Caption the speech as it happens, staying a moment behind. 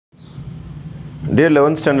Dear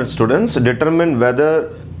 11th standard students, determine whether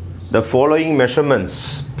the following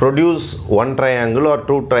measurements produce one triangle or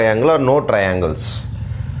two triangle or no triangles.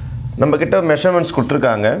 நம்ம கிட்ட measurements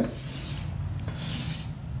கொடுத்திருக்காங்க.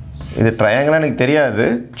 இது triangle எனக்கு தெரியாது.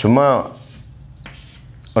 சும்மா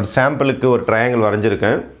ஒரு சாம்பிளுக்கு ஒரு triangle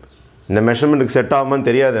வரைஞ்சிருக்கேன். இந்த measurementக்கு செட் ஆகுமான்னு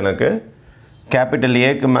தெரியாது எனக்கு. Capital A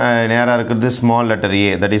க்கு நேரா இருக்குது small letter A,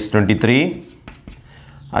 that is 23.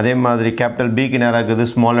 அதே மாதிரி capital B க்கு நேரா இருக்குது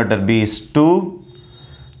small letter B is 2.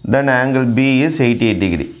 Then angle B is 88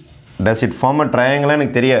 degree. Does it form a triangle?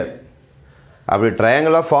 எனக்கு தெரியாது. அப்படி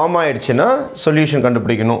triangle ஃபார்ம் ஆயிடுச்சுன்னா சொல்யூஷன்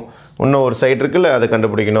கண்டுபிடிக்கணும். இன்னும் ஒரு சைடு இருக்குல்ல அதை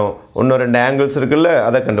கண்டுபிடிக்கணும். இன்னும் ரெண்டு ஆங்கிள்ஸ் இருக்குல்ல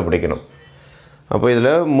அதை கண்டுபிடிக்கணும். அப்போ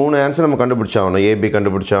இதில் மூணு ஆன்சர் நம்ம கண்டுபிடிச்சாகணும். ஏபி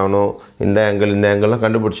கண்டுபிடிச்சாகணும், இந்த ஆங்கிள்லாம்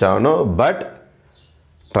கண்டுபிடிச்சாகணும். பட்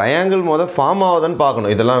ட்ரையாங்கிள் முதல் ஃபார்ம் ஆகுதுன்னு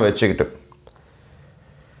பார்க்கணும் இதெல்லாம் வச்சுக்கிட்டு.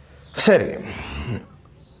 சரி,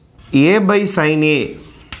 A by sin A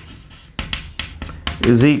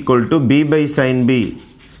is equal to B by sin B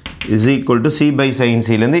is equal to C by sin C.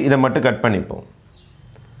 லேருந்து இதை மட்டும் கட் பண்ணிப்போம்.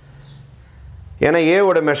 ஏன்னா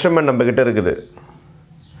ஏவோட மெஷர்மெண்ட் நம்மக்கிட்ட இருக்குது,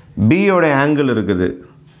 பியோட ஆங்கிள் இருக்குது,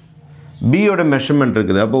 பியோட மெஷர்மெண்ட்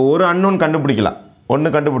இருக்குது. அப்போ ஒரு அன்னோன் கண்டுபிடிக்கலாம்,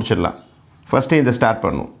 ஒன்று கண்டுபிடிச்சிடலாம். ஃபஸ்ட்டு இதை ஸ்டார்ட்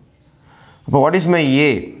பண்ணும். அப்போ what is my A?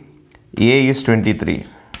 A is 23.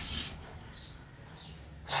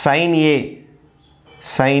 sin A,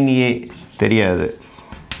 sin A தெரியாது.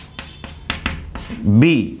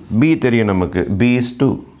 B தெரியும் நமக்கு, B is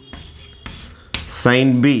 2. sin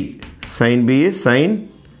B is sin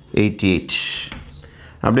 88.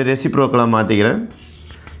 அப்படியே ரெசிப்ரோக்கலாக மாற்றிக்கிறேன்.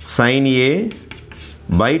 sin A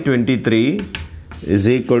by 23 is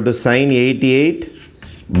equal to sin 88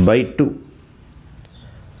 by 2.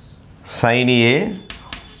 sin A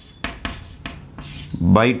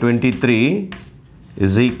by 23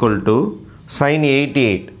 is equal to sin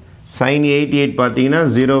 88. sin 88 பார்த்தீங்கன்னா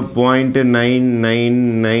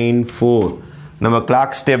 0.9994. நம்ம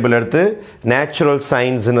clocks table எடுத்து natural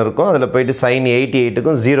சைன்ஸ்னு இருக்கும், அதில் போயிட்டு sin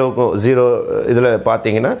 88க்கும் 0 இதில்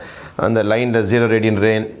பார்த்தீங்கன்னா அந்த லைனில் 0 ரேடியன்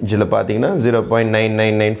ரேஞ்சில் பார்த்தீங்கன்னா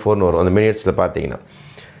 0.9994 வரும் அந்த மினிட்ஸில் பார்த்தீங்கன்னா.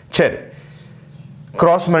 சரி,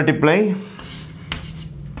 கிராஸ் மல்டிப்ளை.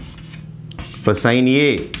 இப்போ sin A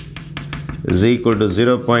is equal to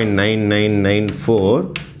 0.9994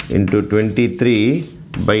 into 23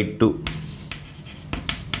 by 2.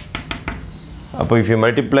 Appo if you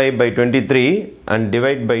multiply by 23 and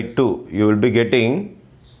divide by 2, you will be getting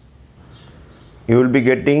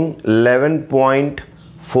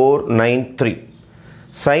 11.493.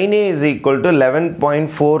 sin A is equal to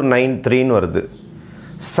 11.493 ன்னு வருது.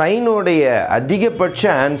 சைனோடைய அதிகபட்ச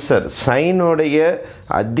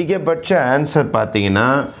ஆன்சர் பார்த்தீங்கன்னா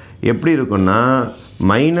எப்படி இருக்குன்னா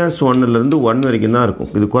 -1லேருந்து 1 வரைக்கும் தான்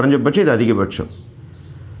இருக்கும். இது குறைஞ்சபட்சம், இது அதிகபட்சம்.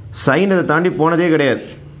 சைன் அதை தாண்டி போனதே கிடையாது.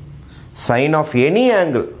 சைன் ஆஃப் எனி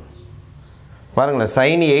ஆங்கிள் பாருங்களேன்,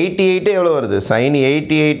 சைன் 88 எவ்வளோ வருது? சைன்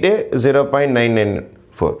 88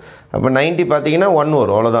 0.994. அப்போ 90 பார்த்தீங்கன்னா 1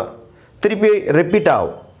 வரும், அவ்வளோதான். திருப்பி ரிப்பீட்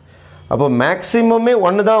ஆகும். அப்போ மேக்ஸிமமே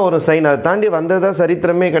 1 தான் வரும் சைன், அதை தாண்டி வந்ததாக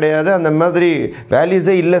சரித்திரமே கிடையாது. அந்த மாதிரி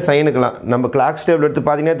வேல்யூஸே இல்லை சைனுக்கெலாம். நம்ம கிளாக்ஸ் டேபிள் எடுத்து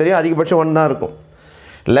பார்த்தீங்கன்னா தெரியும், அதிகபட்சம் 1 தான் இருக்கும்.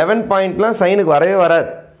 11 பாயிண்ட்லாம் சைனுக்கு வரவே வராது.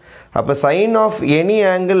 அப்போ சைன் ஆஃப் எனி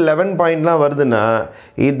ஆங்கிள் 11 பாயிண்ட்லாம் வருதுன்னா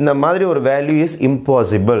இந்த மாதிரி ஒரு வேல்யூ இஸ்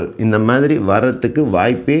இம்பாசிபிள். இந்த மாதிரி வரத்துக்கு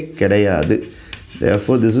வாய்ப்பே கிடையாது.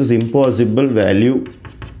 therefore this is impossible value.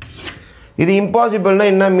 இது இம்பாசிபிள்னா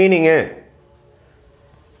என்ன meaning?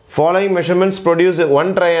 following measurements produce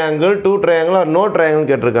one triangle, two triangle or no triangle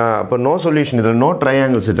கேட்டிருக்கான். அப்போ no solution. இதில் no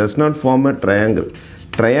triangles, it does not form a triangle.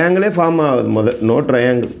 triangle form ஆகுது முதல், no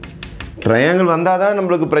triangle. ட்ரையாங்கிள் வந்தால் தான்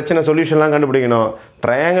நம்மளுக்கு பிரச்சனை, சொல்யூஷன்லாம் கண்டுபிடிக்கணும்.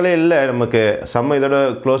 ட்ரையாங்கிளே இல்லை நமக்கு, சம்ம இதோட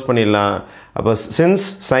க்ளோஸ் பண்ணிடலாம். அப்போ since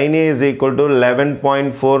sin A is equal to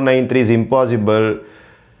 11.493 is impossible,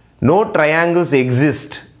 no triangles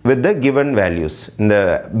exist with the given values. இந்த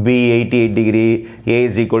B 88 degree, A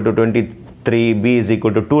is equal to 23, B is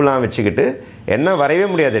equal to 2லாம் வச்சுக்கிட்டு என்ன வரையவே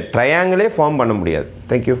முடியாது, ட்ரையாங்கிளே ஃபார்ம் பண்ண முடியாது.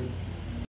 தேங்க்யூ.